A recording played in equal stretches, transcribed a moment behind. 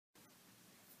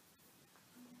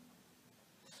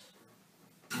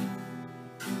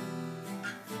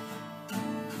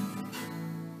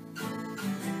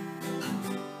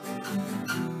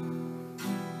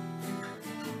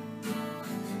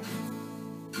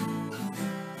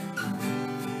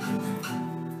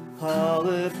all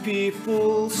the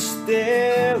people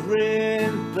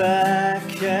staring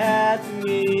back at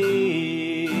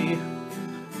me.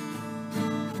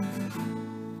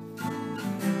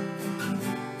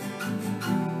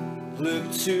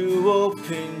 Look to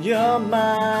open your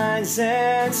minds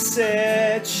and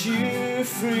set you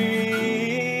free.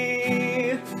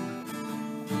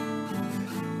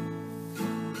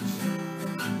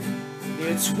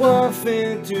 It's one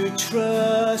thing to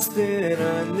trust in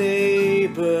a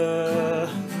neighbor.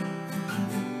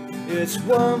 It's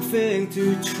one thing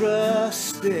to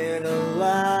trust in a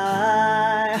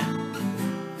lie,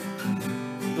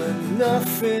 but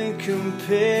nothing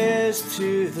compares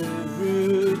to the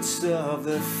roots of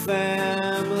the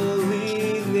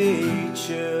family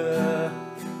nature.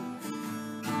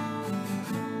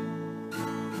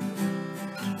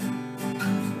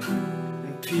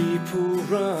 People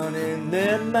running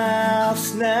their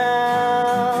mouths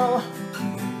now.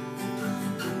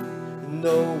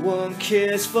 No one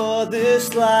cares for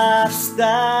this lifestyle.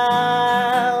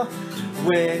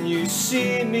 When you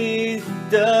see me,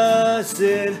 does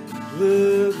it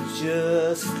look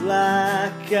just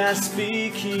like I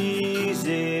speak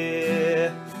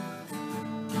easy?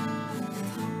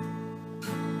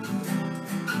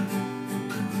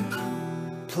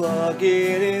 Plug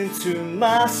it into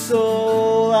my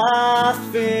soul, I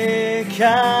think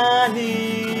I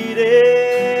need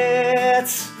it.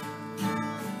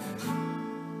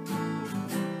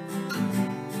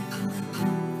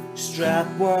 Strap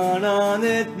one on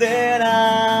it, then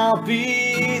I'll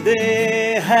be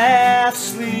there, half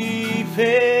sleeping.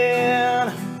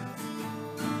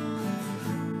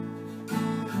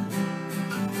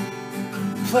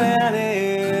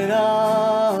 Planning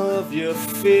all of your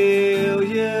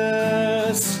failures,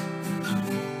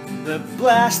 the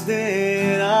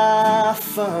blasting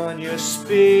off on your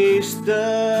space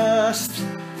dust.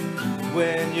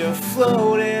 When you're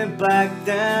floating back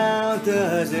down,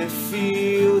 does it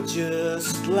feel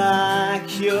just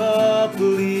like you're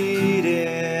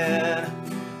bleeding?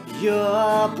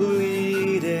 You're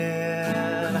bleeding.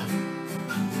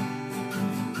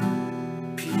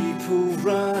 People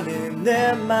running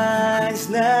their minds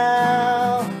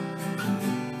now.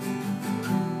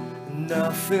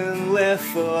 Nothing left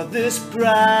for this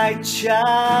bright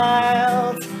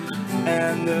child,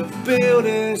 and the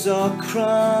buildings all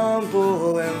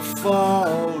crumble and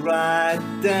fall right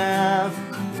down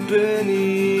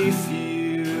beneath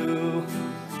you.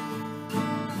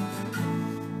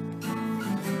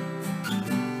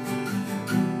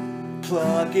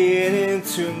 Plug it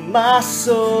into my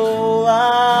soul,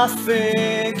 I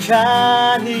think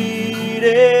I need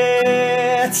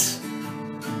it.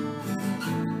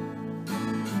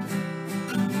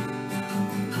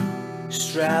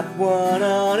 Strap one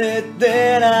on it,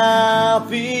 then I'll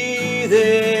be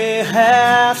there,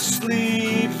 half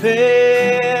sleeping.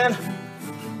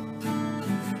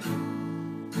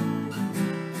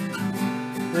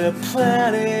 They're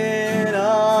planning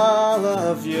all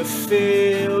of your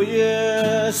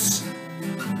failures,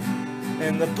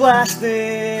 and they're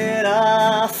blasting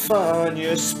off on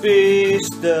your space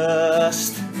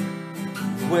dust.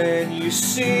 When you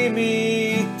see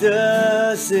me,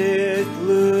 does it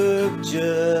look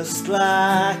just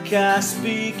like I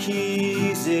speak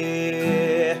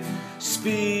easy?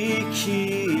 Speak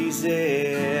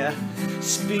easy,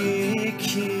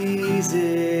 speak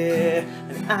easy,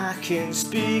 and I can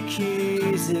speak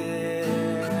easy.